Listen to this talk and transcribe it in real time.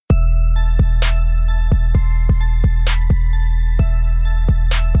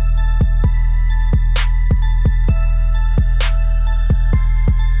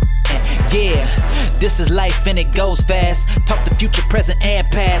is life and it goes fast. Talk the future, present, and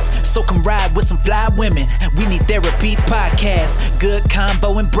past. So come ride with some fly women. We Need Therapy podcast. Good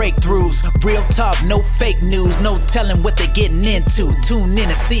combo and breakthroughs. Real talk, no fake news. No telling what they getting into. Tune in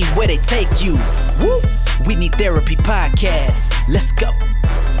and see where they take you. Woo! We Need Therapy podcast. Let's go.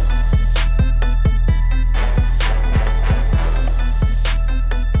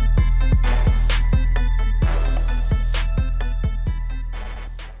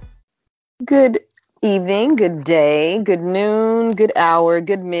 Good evening, good day, good noon, good hour,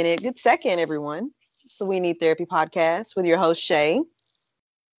 good minute, good second, everyone. It's the We Need Therapy podcast with your host, Shay,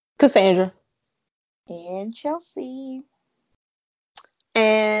 Cassandra, and Chelsea.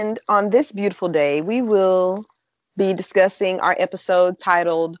 And on this beautiful day, we will be discussing our episode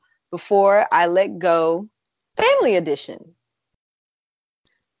titled Before I Let Go, Family Edition.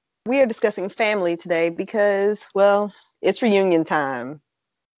 We are discussing family today because, well, it's reunion time.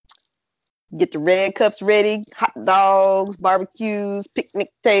 Get the red cups ready, hot dogs, barbecues,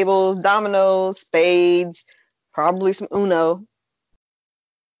 picnic tables, dominoes, spades, probably some Uno,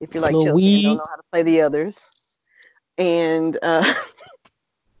 if you're like Chelsea and don't know how to play the others. And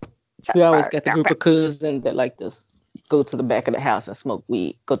we always got the group of cousins that like to go to the back of the house and smoke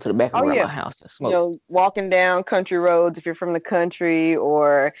weed. Go to the back of grandma's house and smoke. You know, walking down country roads if you're from the country,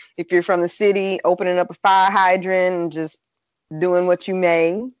 or if you're from the city, opening up a fire hydrant and just doing what you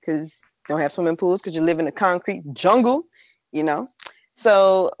may, because don't have swimming pools because you live in a concrete jungle, you know.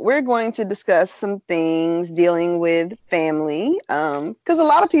 So we're going to discuss some things dealing with family, because a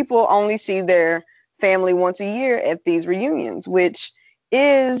lot of people only see their family once a year at these reunions, which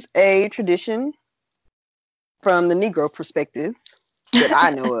is a tradition from the Negro perspective that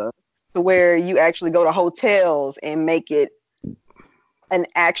I know of, to where you actually go to hotels and make it an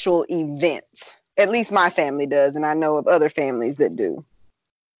actual event. At least my family does, and I know of other families that do.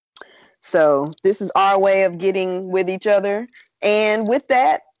 So this is our way of getting with each other. And with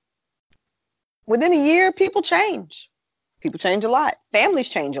that, within a year, people change. People change a lot. Families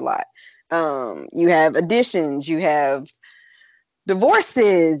change a lot. You have additions, you have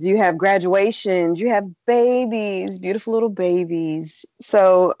divorces, you have graduations, you have babies, beautiful little babies.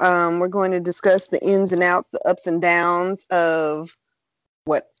 So we're going to discuss the ins and outs, the ups and downs of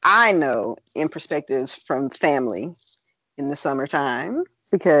what I know in perspectives from family in the summertime.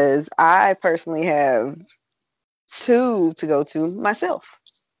 Because I personally have 2 to go to myself,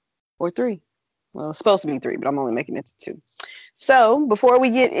 or 3. Well, it's supposed to be 3, but I'm only making it to 2. So before we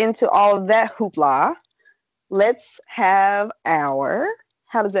get into all of that hoopla, let's have our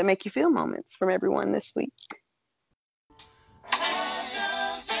How Does That Make You Feel moments from everyone this week.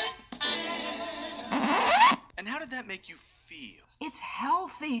 And how did that make you feel? It's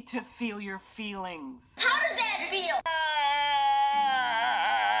healthy to feel your feelings. How does that feel?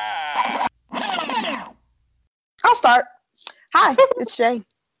 I'll start. Hi, it's Shay.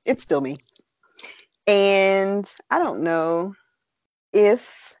 It's still me. And I don't know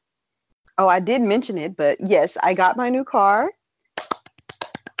if, I did mention it, but yes, I got my new car.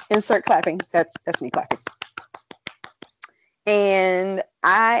 Insert clapping. That's me clapping. And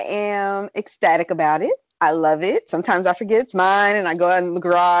I am ecstatic about it. I love it. Sometimes I forget it's mine and I go out in the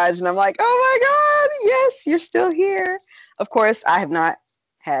garage and I'm like, oh my God, yes, you're still here. Of course, I have not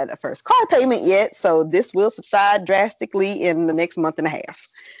had a first car payment yet, so this will subside drastically in the next month and a half.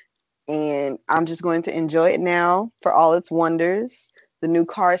 And I'm just going to enjoy it now for all its wonders. The new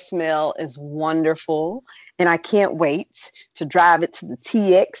car smell is wonderful, and I can't wait to drive it to the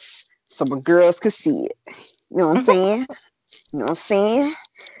TX so my girls can see it. You know what I'm saying? You know what I'm saying?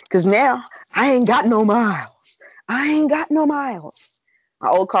 Because now I ain't got no miles. My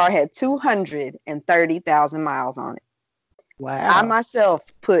old car had 230,000 miles on it. Wow. I myself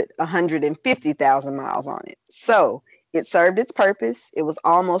put 150,000 miles on it. So it served its purpose. It was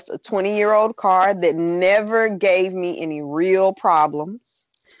almost a 20-year-old car that never gave me any real problems.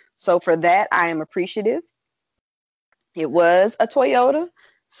 So for that, I am appreciative. It was a Toyota.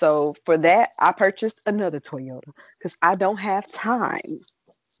 So for that, I purchased another Toyota because I don't have time.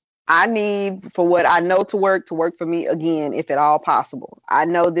 I need for what I know to work for me again, if at all possible. I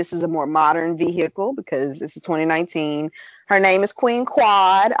know this is a more modern vehicle because this is 2019. Her name is Queen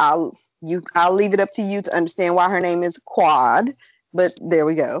Quad. I'll leave it up to you to understand why her name is Quad, but there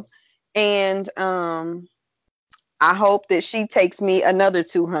we go. And I hope that she takes me another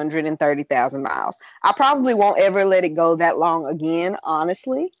 230,000 miles. I probably won't ever let it go that long again,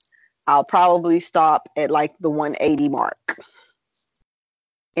 honestly. I'll probably stop at like the 180 mark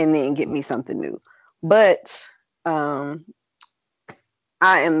and then get me something new. But I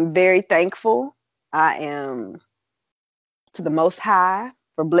am very thankful. I am to the Most High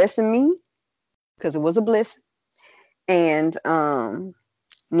for blessing me because it was a bliss. And I'm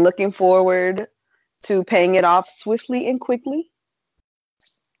looking forward to paying it off swiftly and quickly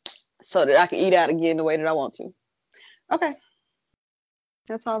so that I can eat out again the way that I want to. Okay.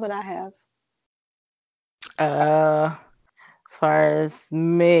 That's all that I have. As far as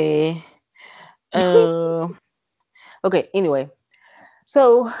me, okay. Anyway,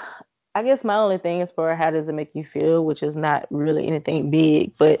 so I guess my only thing is for how does it make you feel, which is not really anything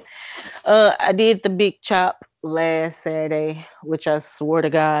big, but I did the big chop last Saturday, which I swore to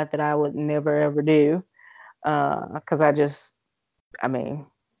God that I would never ever do, because I'm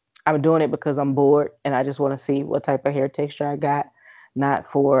doing it because I'm bored and I just want to see what type of hair texture I got,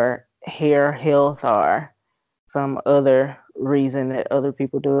 not for hair health or some other reason that other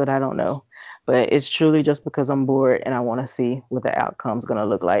people do it. I don't know. But it's truly just because I'm bored and I want to see what the outcome's going to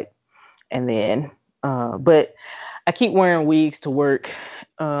look like. And then, but I keep wearing wigs to work.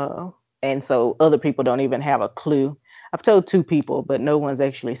 And so other people don't even have a clue. I've told 2 people, but no one's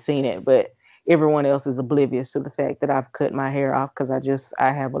actually seen it. But everyone else is oblivious to the fact that I've cut my hair off because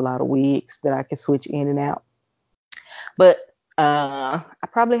I have a lot of wigs that I can switch in and out. But I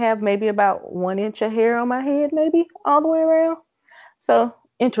probably have maybe about 1 inch of hair on my head, maybe all the way around. So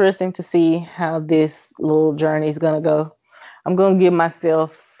interesting to see how this little journey is going to go. I'm going to give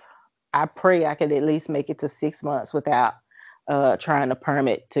myself, I pray I could at least make it to 6 months without trying to perm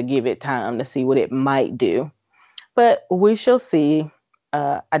it to give it time to see what it might do. But we shall see.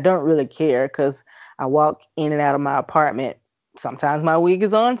 I don't really care because I walk in and out of my apartment. Sometimes my wig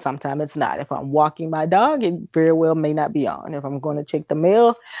is on, sometimes it's not. If I'm walking my dog, it very well may not be on. If I'm going to check the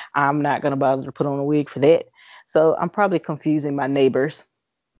mail, I'm not going to bother to put on a wig for that. So I'm probably confusing my neighbors.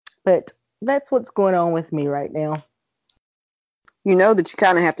 But that's what's going on with me right now. You know that you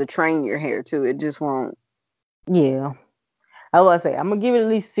kind of have to train your hair too. It just won't. Yeah. I was say I'm gonna give it at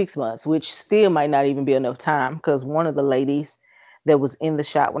least 6 months, which still might not even be enough time because one of the ladies that was in the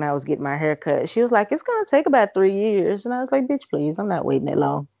shop when I was getting my hair cut, she was like, it's gonna take about 3 years. And I was like, bitch, please, I'm not waiting that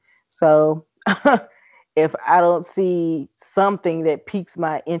long. So if I don't see something that piques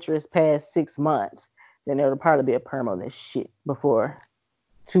my interest past 6 months, then there'll probably be a perm on this shit before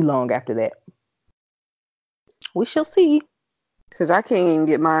too long after that. We shall see. Because I can't even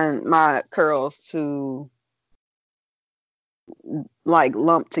get my curls to like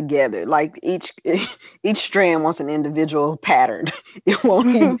lump together. Like each strand wants an individual pattern. It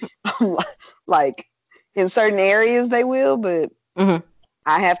won't even like in certain areas they will, but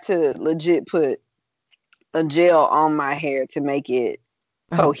I have to legit put a gel on my hair to make it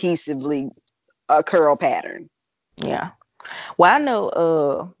cohesively a curl pattern. Yeah.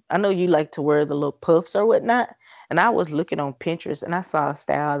 Well, I know you like to wear the little puffs or whatnot. And I was looking on Pinterest and I saw a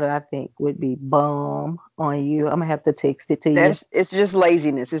style that I think would be bomb on you. I'm gonna have to text it to you. It's just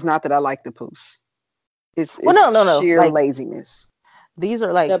laziness. It's not that I like the poofs. It's no. Sheer like, laziness. These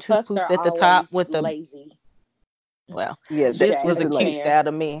are like the 2 poofs at the top with the lazy. Well, yeah, this was a cute style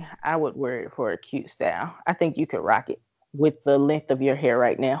to me. I would wear it for a cute style. I think you could rock it with the length of your hair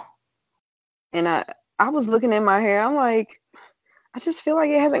right now. And I was looking at my hair. I'm like, I just feel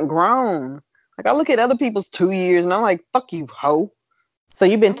like it hasn't grown. Like I look at other people's 2 years and I'm like, fuck you, hoe. So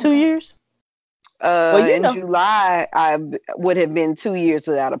you've been 2 years? Well, in July, I would have been 2 years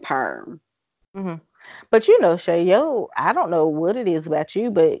without a perm. Mm-hmm. But you know, Shay, I don't know what it is about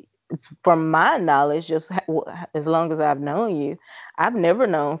you, but from my knowledge, just as long as I've known you, I've never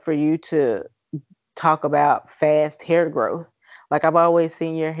known for you to talk about fast hair growth. Like I've always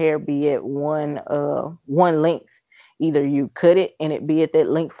seen your hair be at one length. Either you cut it and it be at that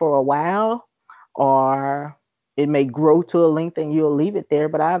length for a while, or it may grow to a length and you'll leave it there.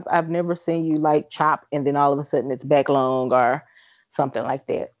 But I've never seen you like chop and then all of a sudden it's back long or something like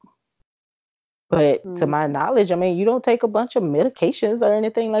that. But to my knowledge, I mean, you don't take a bunch of medications or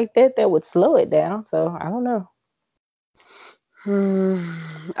anything like that would slow it down. So I don't know.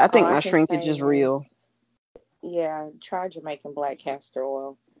 I think my shrinkage is real. Yeah, try Jamaican black castor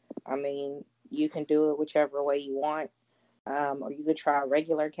oil. I mean, you can do it whichever way you want. Or you could try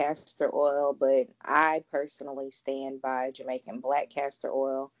regular castor oil, but I personally stand by Jamaican black castor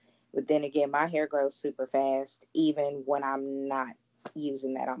oil. But then again, my hair grows super fast, even when I'm not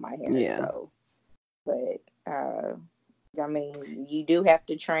using that on my hair. Yeah. So, but I mean, you do have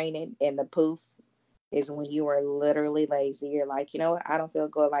to train it, and the poof is when you are literally lazy. You're like, you know what? I don't feel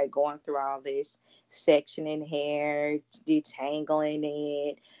good like going through all this sectioning hair, detangling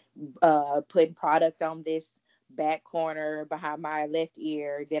it, putting product on this back corner behind my left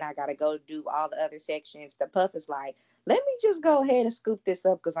ear. Then I gotta go do all the other sections. The puff is like, let me just go ahead and scoop this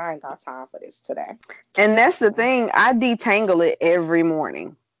up because I ain't got time for this today. And that's the thing. I detangle it every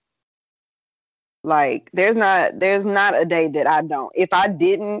morning. Like there's not a day that I don't. If I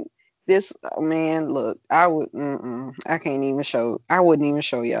didn't, this man, look, I would. I can't even show. I wouldn't even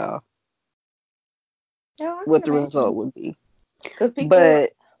show y'all No, I what can the result imagine. would be. Because people,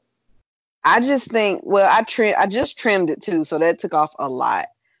 But I just think, well, I just trimmed it too, so that took off a lot.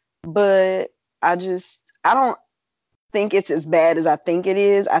 But I don't think it's as bad as I think it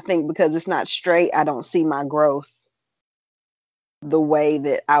is. I think because it's not straight, I don't see my growth the way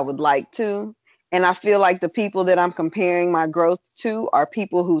that I would like to. And I feel like the people that I'm comparing my growth to are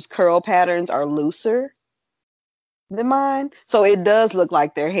people whose curl patterns are looser than mine. So it does look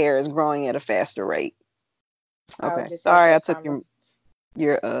like their hair is growing at a faster rate. I Okay. would just had Sorry, I that took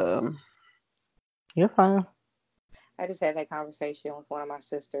your You're fine. I just had that conversation with one of my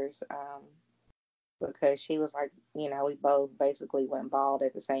sisters, because she was like, we both basically went bald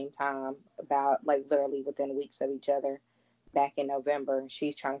at the same time, about like literally within weeks of each other back in November.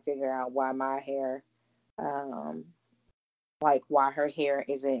 She's trying to figure out why my hair, um, like why her hair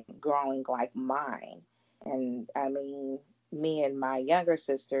isn't growing like mine. And I mean, me and my younger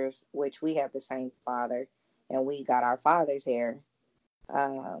sisters, which we have the same father, and we got our father's hair,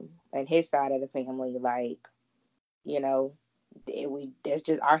 and his side of the family, like, you know, there's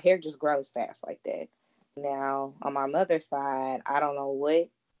just our hair just grows fast like that. Now on my mother's side, I don't know what,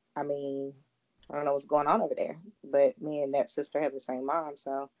 I mean, I don't know what's going on over there, but me and that sister have the same mom,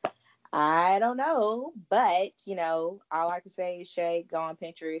 so I don't know. But all I can say is, Shay, go on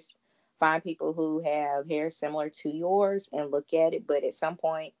Pinterest, find people who have hair similar to yours and look at it. But at some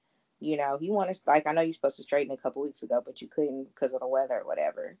point, you want to, like, I know you're supposed to straighten a couple weeks ago, but you couldn't because of the weather or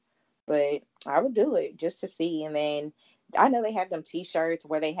whatever. But I would do it just to see. And then I know they have them t-shirts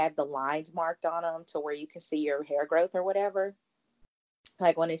where they have the lines marked on them to where you can see your hair growth or whatever.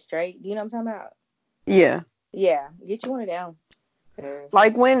 Like when it's straight. You know what I'm talking about? yeah. Yeah. Get you one of them.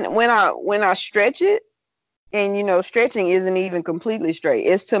 Like when I stretch it, and stretching isn't even completely straight.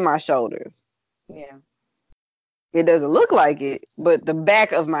 It's to my shoulders. Yeah. It doesn't look like it, but the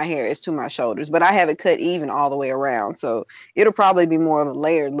back of my hair is to my shoulders. But I have it cut even all the way around, so it'll probably be more of a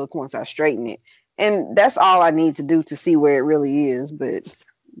layered look once I straighten it. And that's all I need to do to see where it really is. But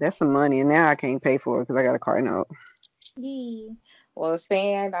that's some money, and now I can't pay for it because I got a car note. Yeah. Well,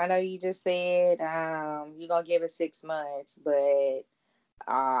 Stan, I know you just said you're gonna give it 6 months, but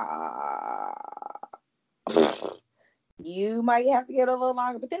uh you might have to get a little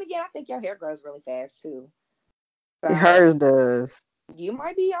longer. But then again, I think your hair grows really fast too. Hers So does. you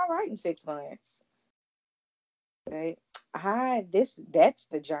might be all right in 6 months. But that's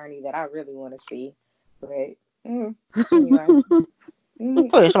the journey that I really want to see. But anyway.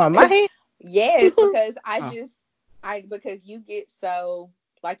 Wait, so my hair? Yes, because Oh. because you get so,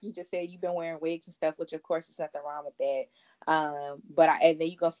 like you just said, you've been wearing wigs and stuff, which of course there's nothing wrong with that. And then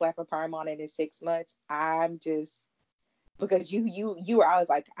you gonna slap a perm on it in 6 months. I'm just, because you were always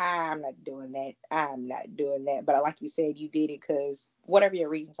like, I'm not doing that. I'm not doing that. But like you said, you did it because whatever your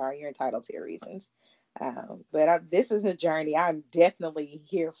reasons are, you're entitled to your reasons. This is a journey I'm definitely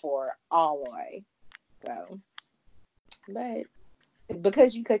here for all the way. So, but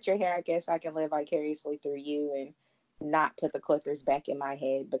because you cut your hair, I guess I can live vicariously through you and not put the clippers back in my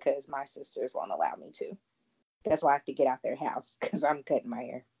head because my sisters won't allow me to. That's why I have to get out their house because I'm cutting my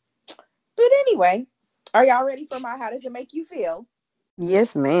hair. But anyway, are y'all ready for my How Does It Make You Feel?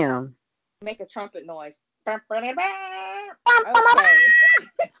 Yes, ma'am. Make a trumpet noise. Okay.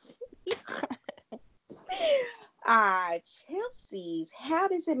 Chelsea's How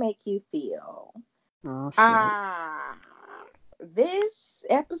Does It Make You Feel? Oh shit. This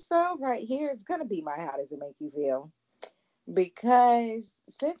episode right here is going to be my How Does It Make You Feel? Because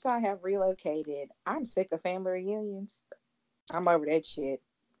since I have relocated, I'm sick of family reunions. I'm over that shit.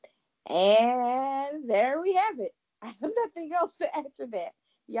 And there we have it. I have nothing else to add to that.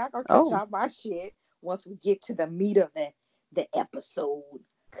 Y'all gonna catch Oh. all my shit once we get to the meat of the episode.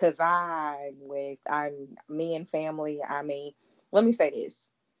 Cause me and family. I mean, let me say this.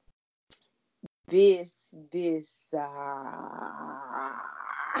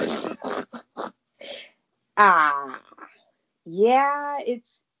 Yeah,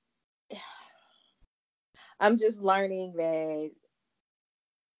 I'm just learning that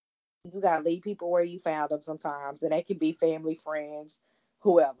you gotta leave people where you found them sometimes, and that can be family, friends,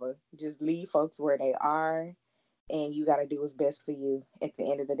 whoever. Just leave folks where they are, and you gotta do what's best for you at the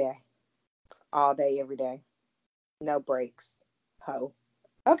end of the day, all day, every day, no breaks. Ho.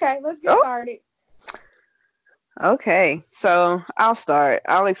 Okay, let's get Oh. started. Okay. So I'll start.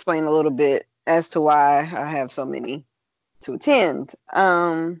 I'll explain a little bit as to why I have so many to attend.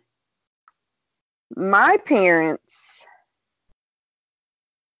 My parents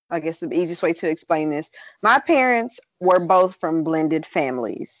I guess the easiest way to explain this. My parents were both from blended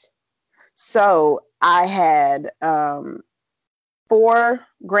families. So I had four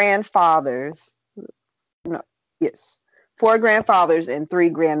grandfathers. No, yes, four grandfathers and three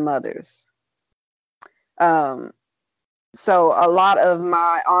grandmothers. Um, so a lot of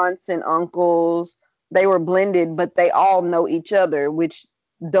my aunts and uncles, they were blended, but they all know each other, which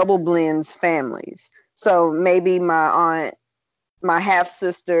double blends families. So maybe my aunt, my half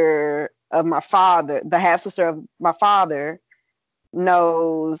sister of my father, the half sister of my father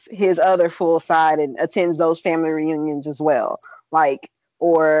knows his other full side and attends those family reunions as well. Like,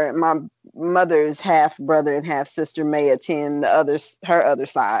 or my mother's half brother and half sister may attend her other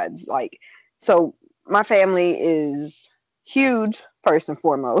sides. Like, so my family is huge first and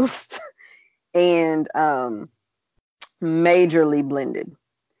foremost, and majorly blended.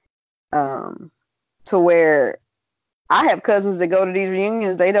 To where I have cousins that go to these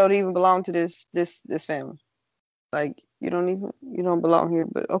reunions, they don't even belong to this family. Like, you don't belong here,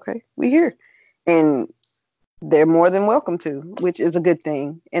 but okay, we here. And they're more than welcome to, which is a good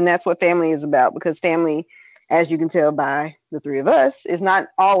thing. And that's what family is about, because family, as you can tell by the three of us, is not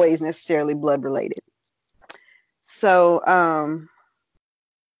always necessarily blood related. So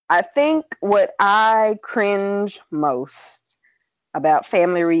I think what I cringe most about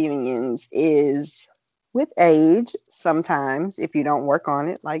family reunions is, with age, sometimes, if you don't work on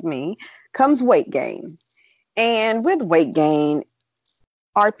it like me, comes weight gain. And with weight gain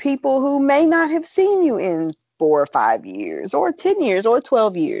are people who may not have seen you in 4 or 5 years or 10 years or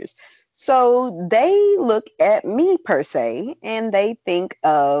 12 years. So they look at me per se, and they think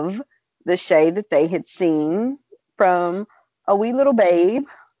of the Shay that they had seen from a wee little babe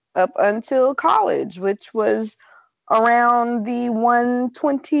up until college, which was around the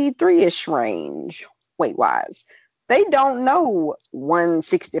 123-ish range weight wise. They don't know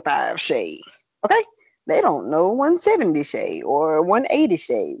 165 Shay. Okay? They don't know 170 Shay or 180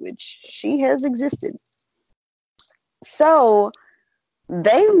 Shay, which she has existed. So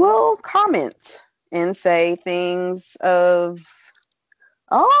they will comment and say things of,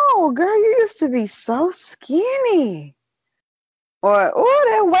 oh, girl, you used to be so skinny. Or, oh,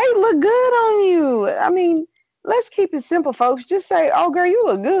 that weight look good on you. I mean, let's keep it simple, folks. Just say, oh, girl, you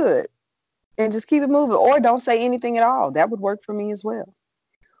look good. And just keep it moving. Or don't say anything at all. That would work for me as well.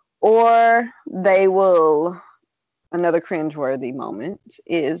 Or they will, another cringeworthy moment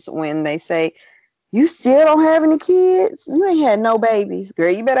is when they say, you still don't have any kids? You ain't had no babies.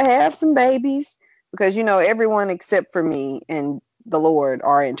 Girl, you better have some babies. Because, everyone except for me and the Lord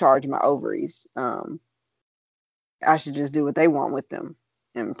are in charge of my ovaries. I should just do what they want with them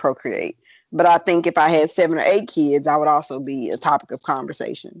and procreate. But I think if I had 7 or 8 kids, I would also be a topic of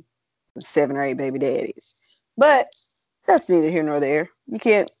conversation. 7 or 8 baby daddies. But that's neither here nor there. You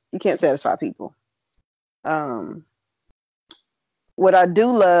can't satisfy people. What I do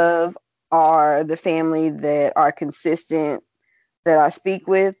love are the family that are consistent, that I speak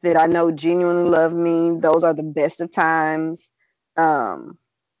with, that I know genuinely love me. Those are the best of times. I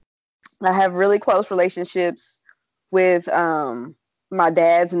have really close relationships with my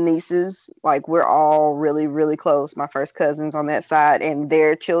dad's nieces. Like, we're all really, really close. My first cousins on that side and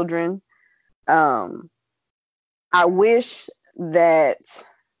their children. I wish that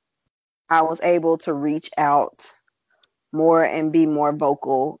I was able to reach out more and be more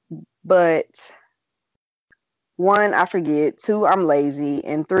vocal, but 1, I forget, 2, I'm lazy,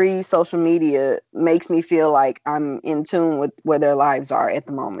 and 3, social media makes me feel like I'm in tune with where their lives are at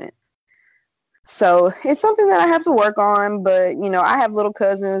the moment. So it's something that I have to work on, but I have little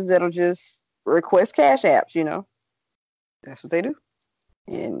cousins that'll just request cash apps. That's what they do.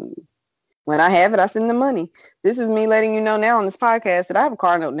 And when I have it, I send them money. This is me letting you know now on this podcast that I have a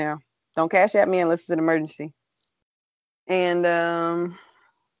car note now. Don't cash at me unless it's an emergency. And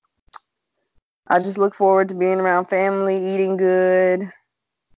I just look forward to being around family, eating good.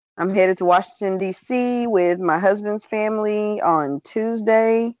 I'm headed to Washington, D.C. with my husband's family on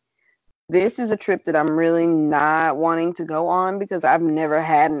Tuesday. This is a trip that I'm really not wanting to go on because I've never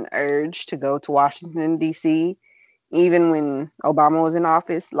had an urge to go to Washington, D.C. Even when Obama was in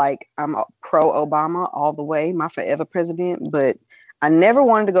office. Like, I'm pro-Obama all the way, my forever president, but I never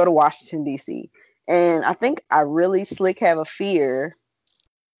wanted to go to Washington, D.C. And I think I really slick have a fear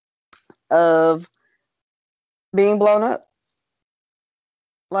of being blown up.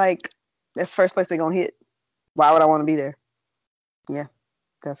 Like, that's the first place they're going to hit. Why would I want to be there? Yeah,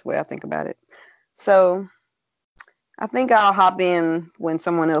 that's the way I think about it. So I think I'll hop in when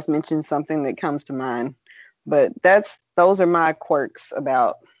someone else mentions something that comes to mind. But those are my quirks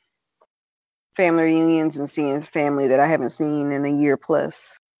about family reunions and seeing family that I haven't seen in a year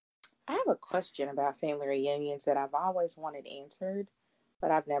plus. I have a question about family reunions that I've always wanted answered, but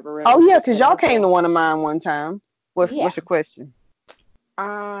I've never Oh really yeah, just because been y'all able came to. to one of mine one time. Yeah. What's your question?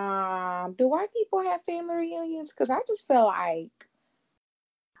 Do white people have family reunions? Because I just feel like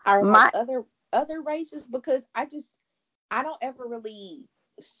are like My other races because I don't ever really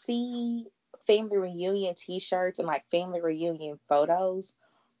see family reunion T-shirts and like family reunion photos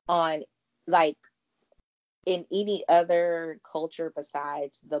on like in any other culture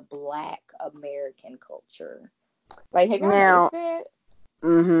besides the Black American culture. Like, have y'all noticed now,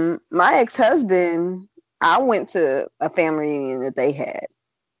 that? my ex-husband, I went to a family reunion that they had.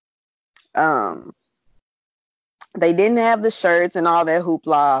 Um, they didn't have the shirts and all that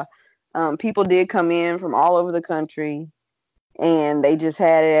hoopla. People did come in from all over the country, and they just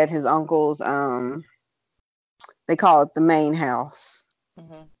had it at his uncle's. They call it the main house.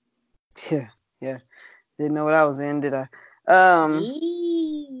 Mm-hmm. Yeah, yeah. Didn't know what I was in, did I? Um,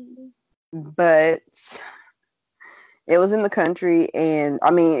 Yee. but it was in the country, and I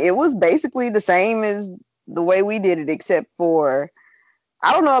mean, it was basically the same as the way we did it, except for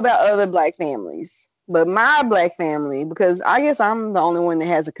I don't know about other black families, but my black family, because I guess I'm the only one that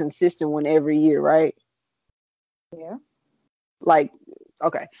has a consistent one every year, right? Yeah. Like,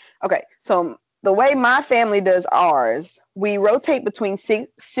 okay. So the way my family does ours, we rotate between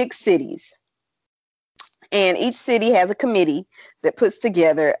six cities, and each city has a committee that puts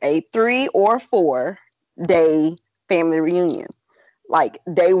together a 3 or 4 day family reunion. Like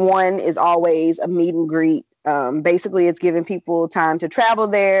day one is always a meet and greet. Basically, it's giving people time to travel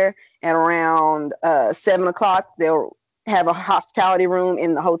there, and around 7 o'clock, they'll have a hospitality room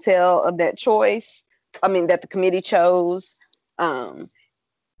in the hotel of that choice. I mean, that the committee chose. Um,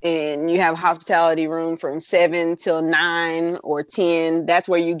 and you have a hospitality room from 7 till 9 or 10. That's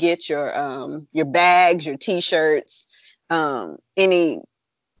where you get your bags, your t-shirts, any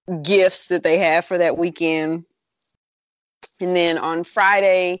gifts that they have for that weekend. And then on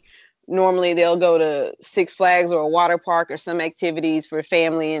Friday, normally they'll go to Six Flags or a water park or some activities for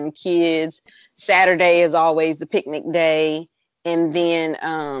family and kids. Saturday is always the picnic day. And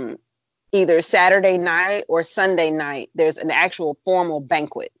then either Saturday night or Sunday night, there's an actual formal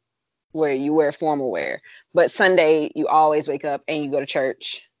banquet where you wear formal wear. But Sunday, you always wake up and you go to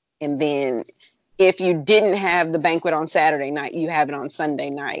church. And then if you didn't have the banquet on Saturday night, you have it on Sunday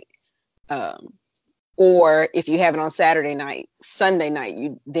night. Um, or if you have it on Saturday night, Sunday night,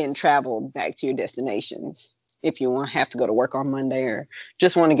 you then travel back to your destinations if you want have to go to work on Monday or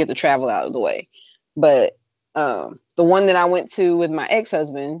just want to get the travel out of the way. But the one that I went to with my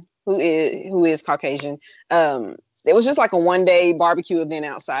ex-husband, who is Caucasian, it was just like a 1 day barbecue event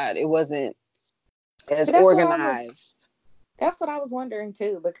outside. It wasn't as See, organized. that's what I was wondering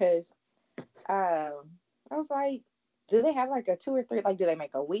too, because I was like, do they have like a 2 or 3, like do they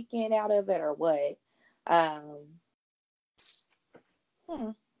make a weekend out of it or what? Um, hmm.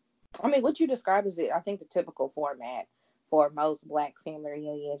 I mean, what you describe is I think the typical format for most Black family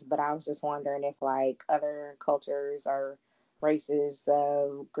reunions, but I was just wondering if like other cultures or races,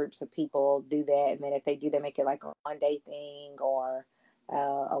 groups of people do that, and then if they do, they make it like a 1 day thing or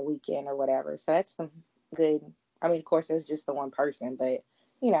a weekend or whatever. So that's some good. I mean, of course, it's just the one person, but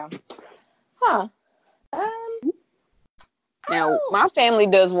you know, huh? I Now, don't. my family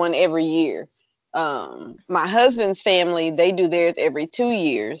does one every year. My husband's family, they do theirs every 2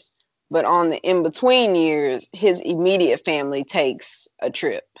 years, but on the in between years, his immediate family takes a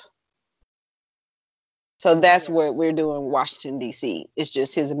trip. So that's Yeah. what we're doing in Washington, D.C. It's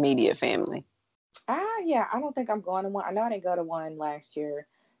just his immediate family. Yeah, I don't think I'm going to one. I know I didn't go to one last year.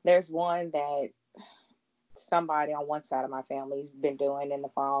 There's one that somebody on one side of my family's been doing in the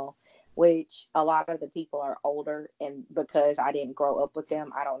fall, which a lot of the people are older, and because I didn't grow up with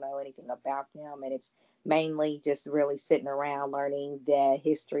them, I don't know anything about them, and it's mainly just really sitting around learning the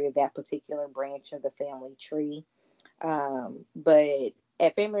history of that particular branch of the family tree. But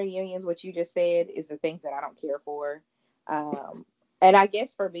at family reunions, what you just said is the things that I don't care for. And I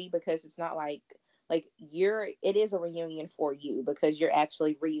guess for me, because it's not like it is a reunion for you because you're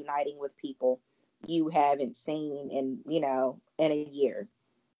actually reuniting with people you haven't seen in a year.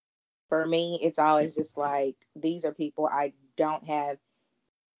 For me, it's always just like these are people I don't have,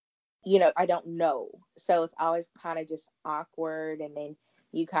 I don't know. So it's always kind of just awkward, and then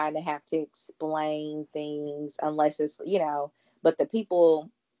you kind of have to explain things unless but the people,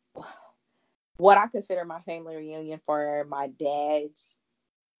 what I consider my family reunion for my dad's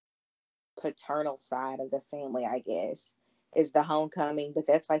paternal side of the family, I guess, is the homecoming, but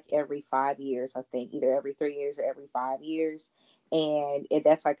that's like every 5 years, I think, either every 3 years or every 5 years. And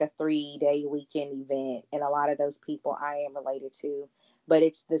that's like a 3 day weekend event. And a lot of those people I am related to. But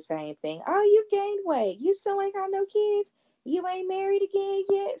it's the same thing. Oh, you gained weight. You still ain't got no kids. You ain't married again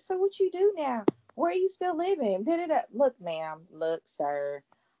yet. So what you do now? Where are you still living? Da-da-da. Look, ma'am. Look, sir.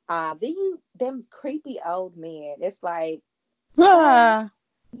 Them creepy old men. It's like, sir,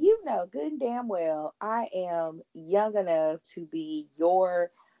 you know good and damn well I am young enough to be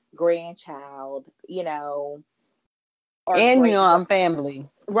your grandchild, or And great, I'm family.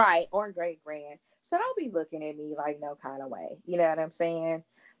 right, or great grand. So don't be looking at me like no kind of way. You know what I'm saying?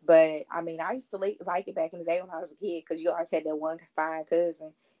 But I mean, I used to like it back in the day when I was a kid because you always had that one fine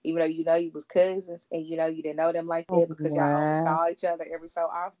cousin, even though you was cousins and you didn't know them like that because y'all only Wow. saw each other every so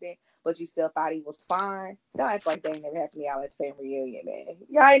often, but you still thought he was fine. Don't act like that ain't never happened to y'all at the family reunion, man.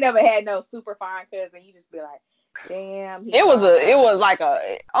 Y'all ain't never had no super fine cousin. You just be like, damn, It was like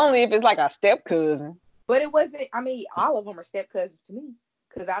only if it's like a step cousin. But it wasn't, I mean, all of them are step cousins to me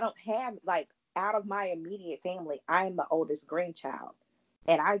because I don't have, like, out of my immediate family, I am the oldest grandchild.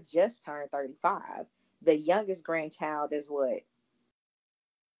 And I just turned 35. The youngest grandchild is the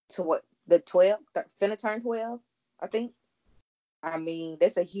 12? Finna turn 12, I think. I mean,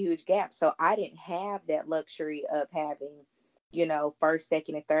 that's a huge gap. So I didn't have that luxury of having, first,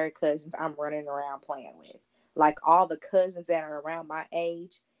 second, and third cousins I'm running around playing with. Like all the cousins that are around my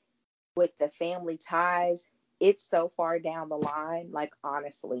age, with the family ties, it's so far down the line, like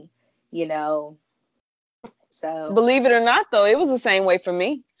honestly, so Believe it or not, though, it was the same way for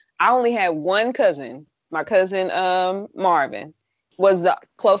me. I only had one cousin. My cousin Marvin was the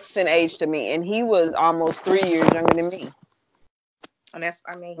closest in age to me, and he was almost 3 years younger than me. and that's,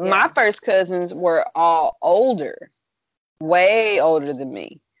 I mean, My first cousins were all older, way older than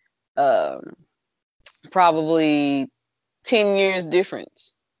me. Probably 10 years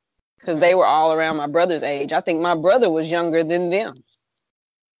difference. Because they were all around my brother's age. I think my brother was younger than them.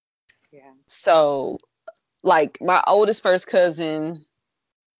 Yeah. So, like, my oldest first cousin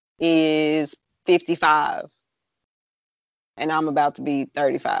is 55. And I'm about to be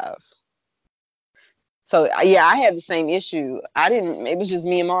 35. So, yeah, I had the same issue. It was just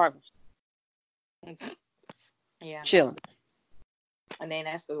me and Marvin. Yeah. Chilling. And then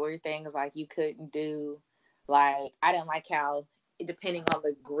that's the weird thing is, like, you couldn't do, like, I didn't like how, depending on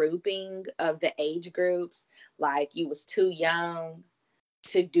the grouping of the age groups, like, you was too young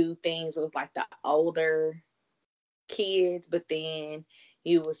to do things with, like, the older kids, but then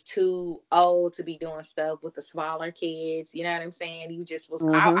you was too old to be doing stuff with the smaller kids. You know what I'm saying? You just was,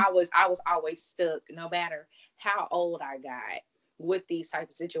 I was always stuck, no matter how old I got with these type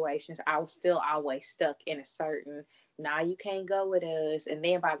of situations. I was still always stuck in a certain, you can't go with us. And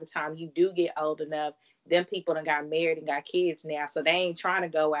then by the time you do get old enough, them people done got married and got kids now, so they ain't trying to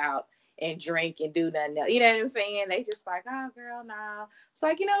go out and drink and do nothing else. You know what I'm saying? They just like, oh girl, no. It's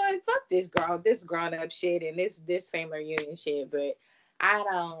like, you know what? Fuck this grown up shit and this family reunion shit. But I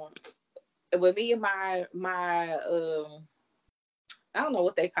don't. With me and my I don't know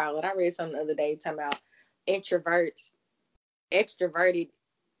what they call it. I read something the other day talking about extroverted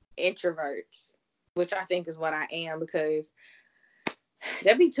introverts, which I think is what I am, because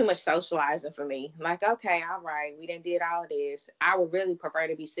that'd be too much socializing for me. Like, okay, all right, we done did all of this. I would really prefer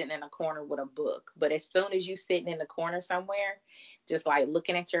to be sitting in a corner with a book. But as soon as you sitting in the corner somewhere, just like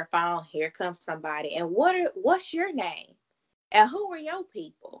looking at your phone, here comes somebody. And what's your name? And who are your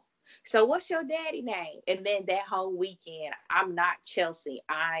people? So what's your daddy name? And then that whole weekend, I'm not Chelsea.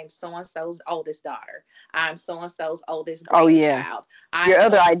 I'm so-and-so's oldest daughter. I'm so-and-so's oldest grandchild. Oh, yeah. Your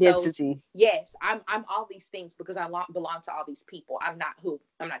other identity. Yes, I'm all these things because I belong to all these people. I'm not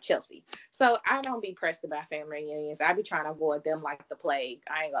Chelsea. So I don't be pressed about family reunions. I be trying to avoid them like the plague.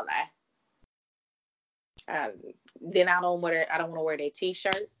 I ain't gonna lie. Then I don't want to wear that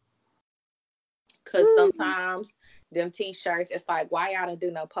t-shirt. Because sometimes them t-shirts, it's like, why y'all don't do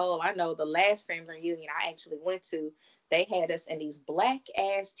no poll? I know the last family reunion I actually went to, they had us in these black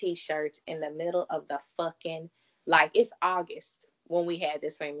ass t-shirts in the middle of the fucking, like, it's August when we had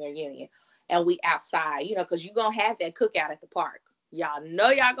this family reunion. And we outside, because you going to have that cookout at the park. Y'all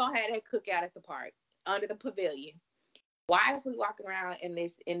know y'all going to have that cookout at the park under the pavilion. Why is we walking around in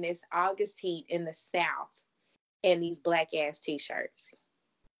this August heat in the South in these black ass t-shirts?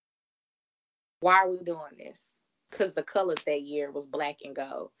 Why are we doing this? Because the colors that year was black and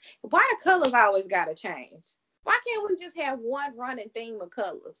gold. Why the colors always got to change? Why can't we just have one running theme of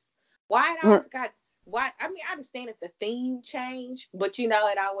colors? Why it always got, why? I mean, I understand if the theme change, but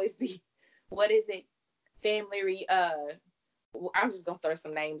it always be, what is it? I'm just going to throw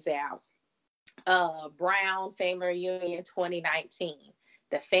some names out. Brown Family Reunion 2019.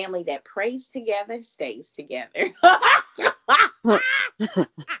 The family that prays together stays together.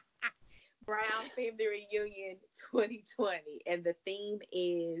 Brown Family Reunion 2020, and the theme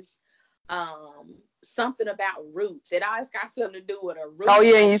is something about roots. It always got something to do with a root. Oh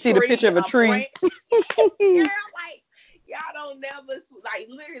yeah, and you see the picture of a tree. Girl, like y'all don't never like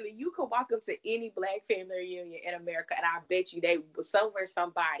literally. You could walk up to any Black family reunion in America, and I bet you they somewhere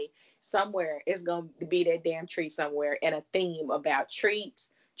is gonna be that damn tree somewhere, and a theme about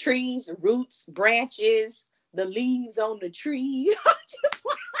trees, roots, branches, the leaves on the tree.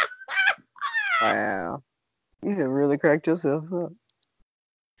 Wow, you have really cracked yourself up.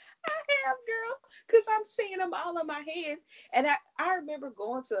 I have, girl, because I'm seeing them all in my head, and I remember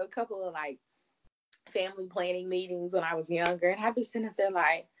going to a couple of like family planning meetings when I was younger, and I'd be sitting up there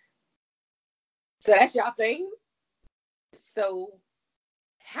like, so that's y'all thing? So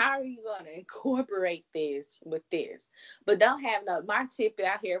how are you gonna incorporate this with this? But don't have my tip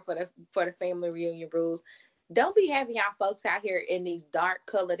out here for the family reunion rules. Don't be having y'all folks out here in these dark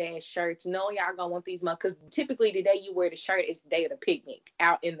colored ass shirts, knowing y'all gonna want these months, because typically the day you wear the shirt is the day of the picnic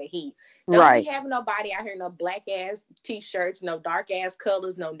out in the heat. Don't be having nobody out here, no black ass t-shirts, no dark ass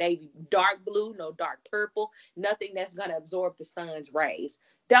colors, no navy, dark blue, no dark purple, nothing that's gonna absorb the sun's rays.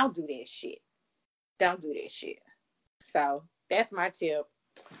 Don't do that shit. Don't do that shit. So that's my tip.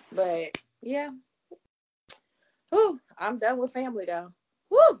 But yeah. Whew, I'm done with family though.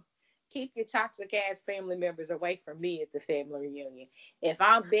 Woo! Keep your toxic ass family members away from me at the family reunion. If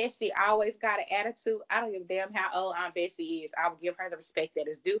Aunt Bessie always got an attitude, I don't give a damn how old Aunt Bessie is. I will give her the respect that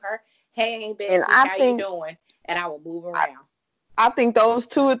is due her. Hey, Aunt Bessie, how you doing? And I will move around. I think those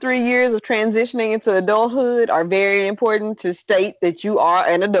 2 or 3 years of transitioning into adulthood are very important to state that you are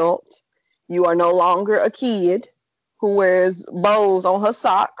an adult. You are no longer a kid who wears bows on her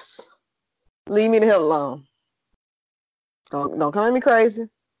socks. Leave me the hell alone. Don't come at me crazy.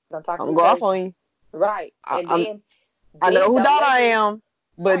 Don't talk to I'm me going to go crazy. off on you. Right. And then I know who dollar I am,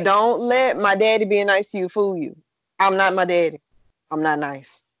 but don't let my daddy being nice to you fool you. I'm not my daddy. I'm not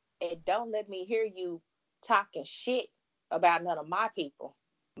nice. And don't let me hear you talking shit about none of my people.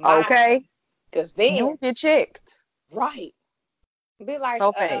 Okay. Because then you get checked. Right. Be like,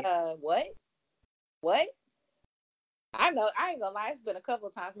 what? What? I know, I ain't gonna lie, it's been a couple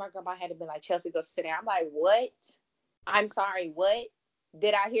of times my grandma had to be like, Chelsea, go sit down. I'm like, what? I'm sorry, what?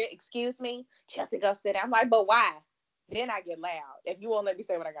 Did I hear, excuse me? Chelsea, go sit down. I'm like, but why? Then I get loud. If you won't let me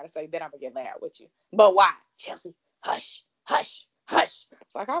say what I gotta say, then I'm gonna get loud with you. But why? Chelsea, hush, hush, hush.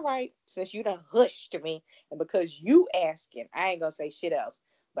 It's like, all right, since you done hush to me, and because you asking, I ain't gonna say shit else.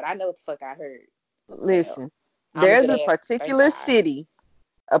 But I know what the fuck I heard. Listen, there's a particular city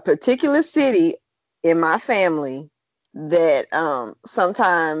in my family that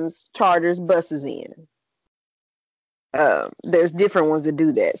sometimes charters buses in. There's different ones that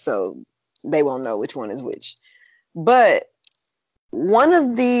do that, so they won't know which one is which. But one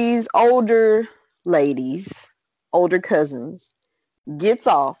of these older ladies, older cousins, gets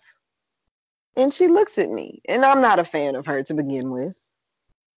off and she looks at me, and I'm not a fan of her to begin with.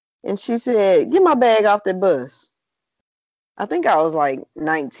 And she said, "Get my bag off that bus." I think I was like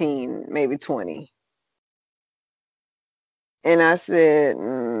 19, maybe 20. And I said,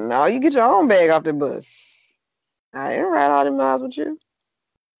 "No, you get your own bag off the bus. I didn't ride all them miles with you."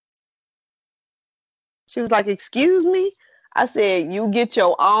 She was like, "Excuse me?" I said, "You get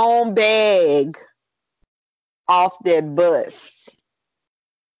your own bag off that bus.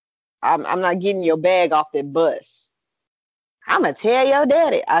 I'm not getting your bag off that bus. I'm going to tell your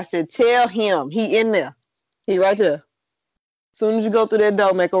daddy." I said, "Tell him. He in there. He right there. As soon as you go through that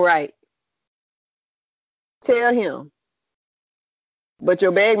door, make a right. Tell him. But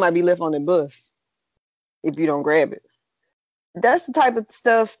your bag might be left on the bus if you don't grab it." That's the type of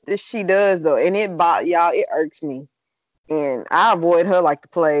stuff that she does, though. And it irks me. And I avoid her like the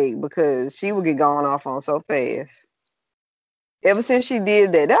plague because she would get gone off on so fast. Ever since she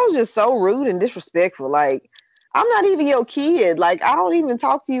did that, that was just so rude and disrespectful. Like, I'm not even your kid. Like, I don't even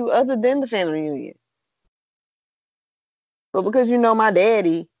talk to you other than the family reunion. But because you know my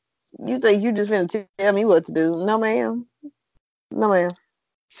daddy, you think you just finna tell me what to do. No, ma'am. No, ma'am.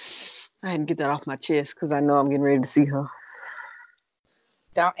 I had to get that off my chest because I know I'm getting ready to see her.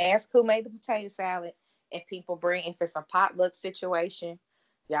 Don't ask who made the potato salad. If people bring, if it's a potluck situation,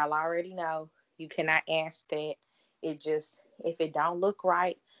 y'all already know you cannot ask that. It just, if it don't look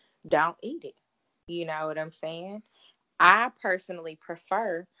right, don't eat it. You know what I'm saying? I personally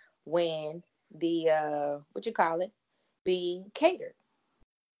prefer when the be catered.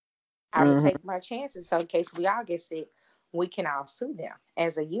 I would take my chances, so in case we all get sick, we can all sue them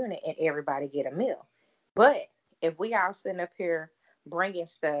as a unit and everybody get a meal. But if we all sitting up here bringing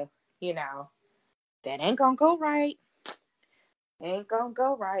stuff, that ain't gonna go right. Ain't gonna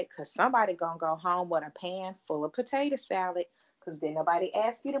go right, because somebody gonna go home with a pan full of potato salad, because did nobody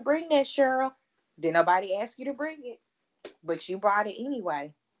ask you to bring that, Cheryl? Did nobody ask you to bring it? But you brought it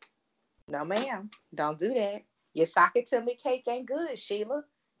anyway. No, ma'am. Don't do that. Your socket to me cake ain't good, Sheila.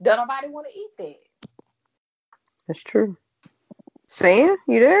 Don't nobody want to eat that. That's true. Sam,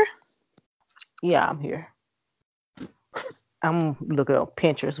 you there? Yeah, I'm here. I'm looking on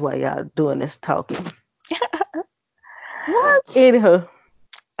Pinterest while y'all doing this talking. What? Anyhow,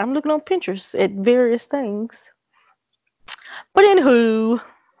 I'm looking on Pinterest at various things. But anywho,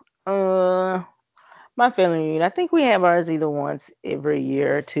 my family reunion, I think we have ours either once every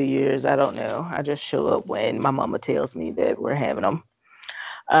year or 2 years. I don't know. I just show up when my mama tells me that we're having them.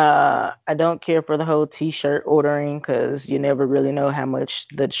 I don't care for the whole t-shirt ordering because you never really know how much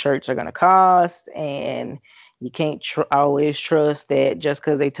the shirts are going to cost. And you can't always trust that just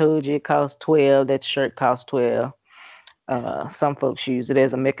because they told you it costs 12, that shirt costs 12. Some folks use it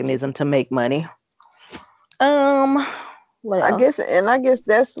as a mechanism to make money. What else? I guess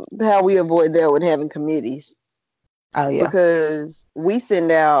that's how we avoid that with having committees. Oh, yeah. Because we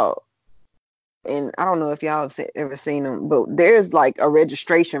send out, and I don't know if y'all have ever seen them, but there's like a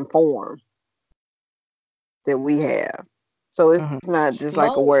registration form that we have. So it's not just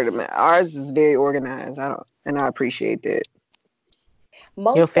like a word of mouth. Ours is very organized. I appreciate that.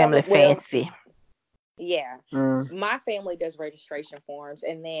 Your family fancy. Yeah. My family does registration forms,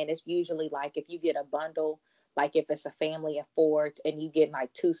 and then it's usually like if you get a bundle, like if it's a family of 4 and you get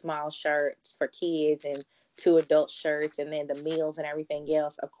like 2 small shirts for kids and 2 adult shirts, and then the meals and everything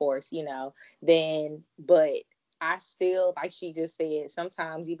else, of course, then, but I still, like she just said,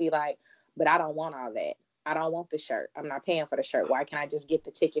 sometimes you be like, but I don't want all that. I don't want the shirt. I'm not paying for the shirt. Why can't I just get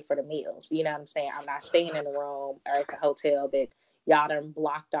the ticket for the meals? You know what I'm saying? I'm not staying in the room or at the hotel that y'all done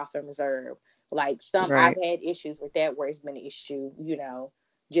blocked off and reserved. Like I've had issues with that where it's been an issue,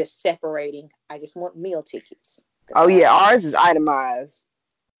 just separating. I just want meal tickets. Oh, yeah. Ours is itemized.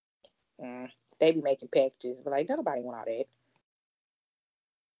 They be making packages, but like, nobody want all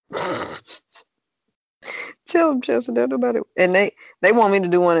that. Tell them, Chester, nobody. And they want me to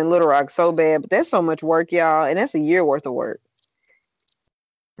do one in Little Rock so bad, but that's so much work, y'all. And that's a year worth of work.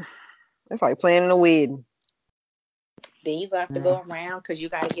 It's like planning a wedding. Then you have to go around because you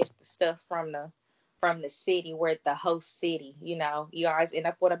got to get the stuff from the city, where the host city, you always end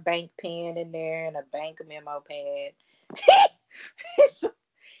up with a bank pen in there and a bank memo pad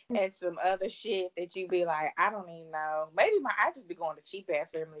and some other shit that you be like, I don't even know. Maybe I just be going to cheap ass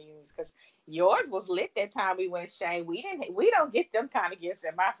family reunions, because yours was lit that time we went, Shay. We don't get them kind of gifts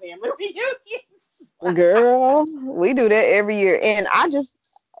at my family reunions. Girl, we do that every year. And I just,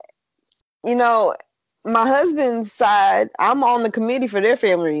 my husband's side, I'm on the committee for their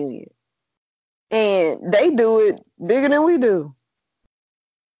family reunion. And they do it bigger than we do.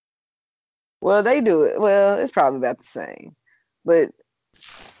 Well, they do it. Well, it's probably about the same. But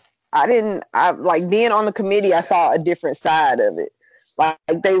I like being on the committee, I saw a different side of it. Like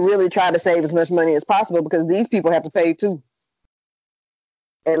they really try to save as much money as possible because these people have to pay too.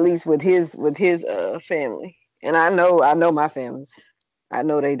 At least with his family. And I know my family. I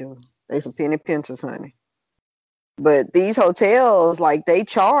know they do. They some penny pinchers, honey. But these hotels, like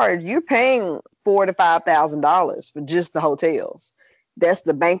you're paying $4,000 to $5,000 for just the hotels. That's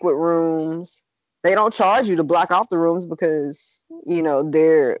the banquet rooms. They don't charge you to block off the rooms because,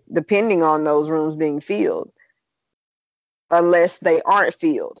 they're depending on those rooms being filled. Unless they aren't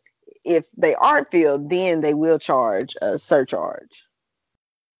filled. If they aren't filled, then they will charge a surcharge.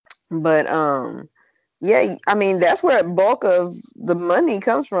 But yeah, I mean that's where the bulk of the money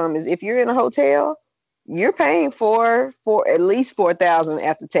comes from. Is if you're in a hotel, you're paying for at least $4,000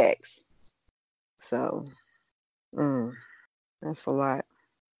 after tax. So, that's a lot.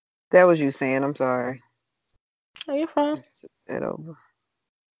 That was you saying. I'm sorry. Oh, you're fine. Just took that over.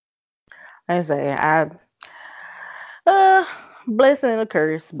 I say blessing and a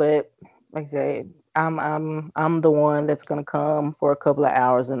curse, but like I said, I'm the one that's gonna come for a couple of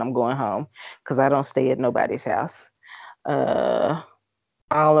hours and I'm going home because I don't stay at nobody's house. All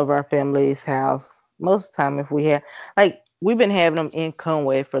of our family's house, most of the time, if we have, like, we've been having them in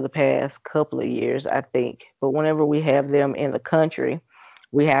Conway for the past couple of years, I think. But whenever we have them in the country,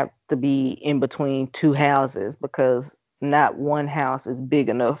 we have to be in between 2 houses because not one house is big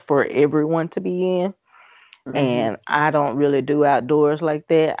enough for everyone to be in. And I don't really do outdoors like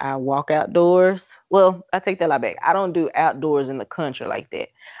that. I walk outdoors. Well, I take that lie back. I don't do outdoors in the country like that.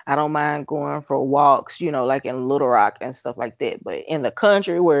 I don't mind going for walks, like in Little Rock and stuff like that. But in the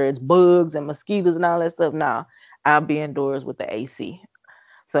country where it's bugs and mosquitoes and all that stuff, nah, I'll be indoors with the AC.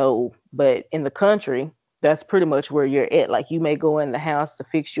 So, but in the country, that's pretty much where you're at. Like you may go in the house to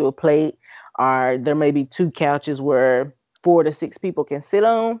fix you a plate, or there may be two couches where 4 to 6 people can sit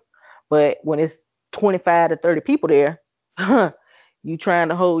on. But when it's 25 to 30 people there, you trying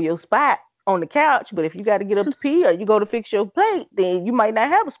to hold your spot on the couch. But if you got to get up to pee or you go to fix your plate, then you might not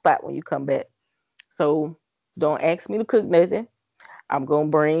have a spot when you come back. So don't ask me to cook nothing. I'm gonna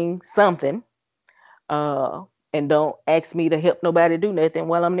bring something. And don't ask me to help nobody do nothing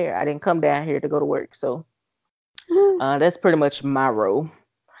while I'm there. I didn't come down here to go to work. So that's pretty much my role.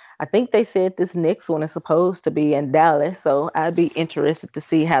 I think they said this next one is supposed to be in Dallas, so I'd be interested to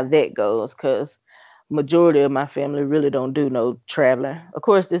see how that goes because majority of my family really don't do no traveling. Of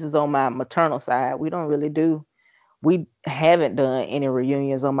course, this is on my maternal side. We haven't done any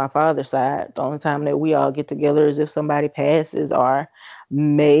reunions on my father's side. The only time that we all get together is if somebody passes or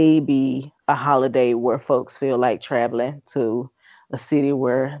maybe a holiday where folks feel like traveling to a city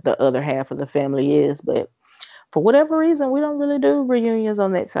where the other half of the family is. But for whatever reason, we don't really do reunions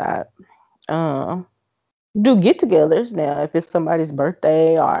on that side. Do get-togethers now if it's somebody's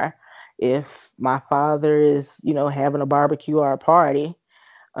birthday or if my father is, having a barbecue or a party.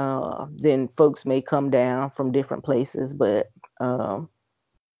 Then folks may come down from different places, but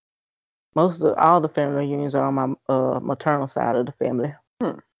most of all the family reunions are on my maternal side of the family.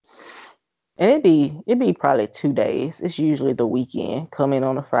 And it'd be probably 2 days. It's usually the weekend. Come in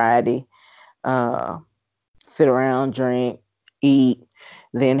on a Friday, sit around, drink, eat,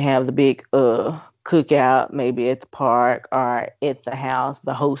 then have the big cookout, maybe at the park or at the house,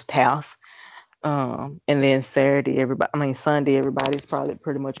 the host house. And then Sunday, everybody's probably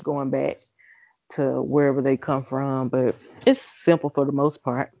pretty much going back to wherever they come from, but it's simple for the most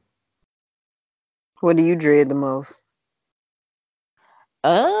part. What do you dread the most?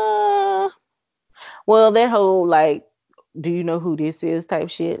 Well, that whole like, do you know who this is type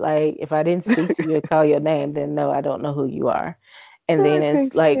shit. Like, if I didn't speak to you or call your name, then no, I don't know who you are. And then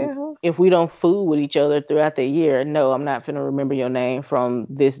it's like, if we don't fool with each other throughout the year, no, I'm not finna remember your name from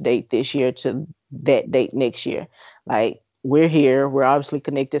this date this year to that date next year. Like, we're here, we're obviously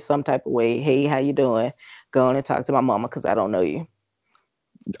connected some type of way. Hey, how you doing? Go on and talk to my mama because I don't know you.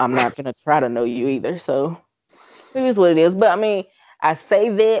 I'm not gonna try to know you either. So it is what it is. But I mean, I say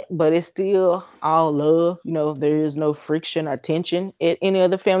that, but it's still all love. There is no friction or tension at any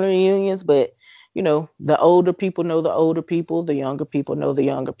of the family reunions. But the older people know the older people, the younger people know the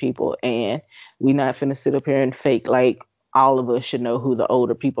younger people, and we not finna sit up here and fake like all of us should know who the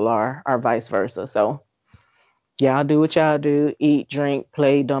older people are, or vice versa. So y'all do what y'all do, eat, drink,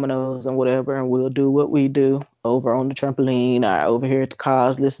 play dominoes and whatever, and we'll do what we do over on the trampoline or over here at the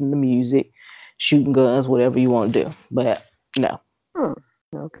cars, listening to music, shooting guns, whatever you want to do. But no.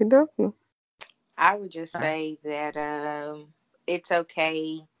 Okie dokie. I would just say that it's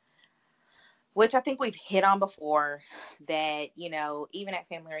okay, which I think we've hit on before, that, even at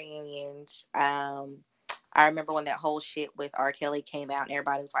family reunions, I remember when that whole shit with R. Kelly came out and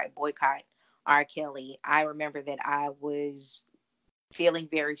everybody was like, boycott R. Kelly. I remember that I was feeling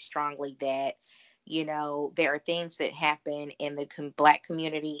very strongly that, there are things that happen in the Black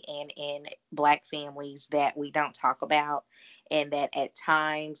community and in Black families that we don't talk about, and that at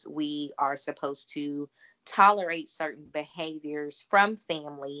times we are supposed to tolerate certain behaviors from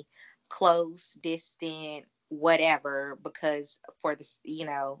family, close, distant, whatever, because for this,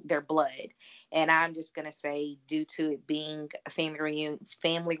 their blood. And I'm just going to say, due to it being a family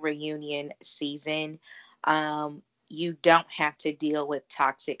reunion season, you don't have to deal with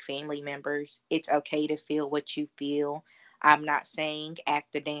toxic family members. It's okay to feel what you feel. I'm not saying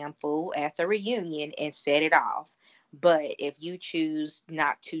act a damn fool at the reunion and set it off. But if you choose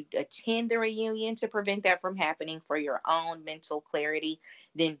not to attend the reunion to prevent that from happening for your own mental clarity,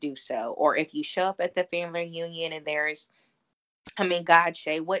 then do so. Or if you show up at the family reunion and there's, God,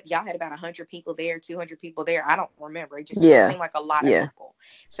 Shay, what, y'all had about 100 people there, 200 people there. I don't remember. It just seemed like a lot of people.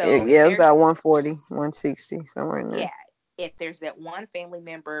 So yeah, it's about 140, 160, somewhere in there. Yeah. If there's that one family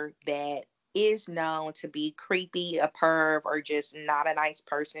member that is known to be creepy, a perv, or just not a nice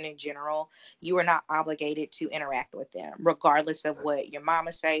person in general, you are not obligated to interact with them, regardless of what your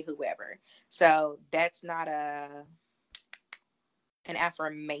mama say, whoever. So that's not an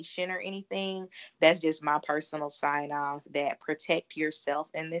affirmation or anything. That's just my personal sign off that protect yourself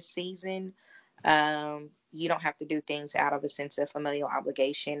in this season. You don't have to do things out of a sense of familial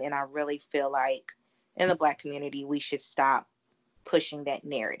obligation. And I really feel like in the Black community, we should stop pushing that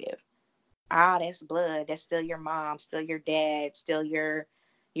narrative. That's blood. That's still your mom, still your dad, still your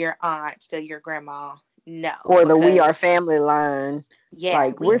aunt, still your grandma. No. Or the we are family line. Yeah.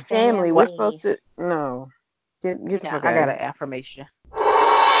 Like, we're family. We're supposed to. No. Get the fuck out. I got an affirmation.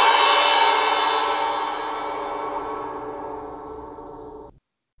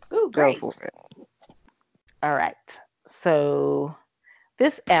 Go for it. All right. So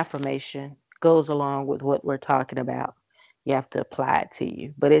this affirmation goes along with what we're talking about. You have to apply it to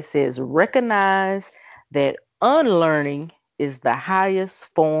you. But it says, recognize that unlearning is the highest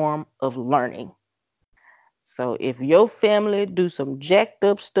form of learning. So if your family do some jacked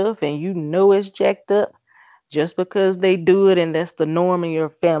up stuff and you know it's jacked up, just because they do it and that's the norm in your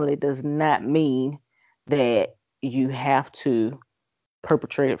family does not mean that you have to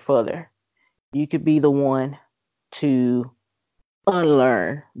perpetrate it further. You could be the one to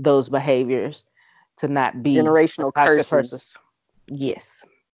unlearn those behaviors to not be Generational about your curses. purpose. Yes.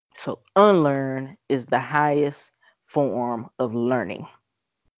 So unlearn is the highest form of learning.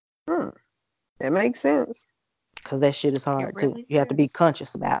 That makes sense. Because that shit is hard too. really You have to be is.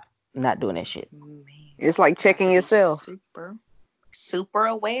 conscious about not doing that shit. Man, It's like checking be yourself. super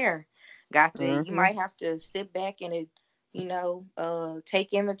aware. Got to. You Mhm. might have to sit back and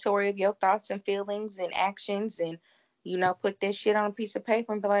take inventory of your thoughts and feelings and actions, and put this shit on a piece of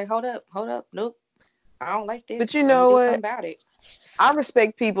paper and be like, hold up, nope, I don't like this. But you Let me know do what? something about it. I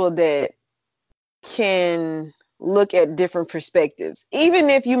respect people that can look at different perspectives. Even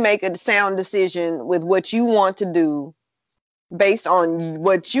if you make a sound decision with what you want to do, based on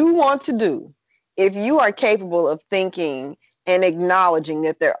what you want to do, if you are capable of thinking and acknowledging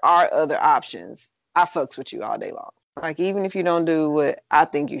that there are other options, I fucks with you all day long. Like, even if you don't do what I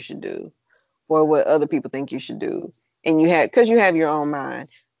think you should do or what other people think you should do, and because you have your own mind,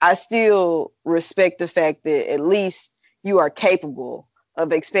 I still respect the fact that at least you are capable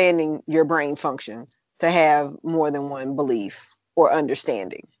of expanding your brain function to have more than one belief or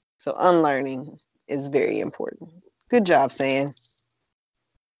understanding. So unlearning is very important. Good job, Sam.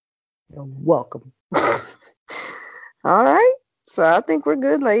 You're welcome. All right. So I think we're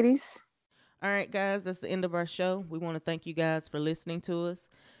good, ladies. All right, guys, that's the end of our show. We want to thank you guys for listening to us.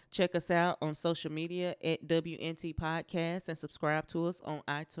 Check us out on social media at WNT Podcast and subscribe to us on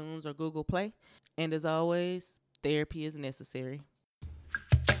iTunes or Google Play. And as always, therapy is necessary.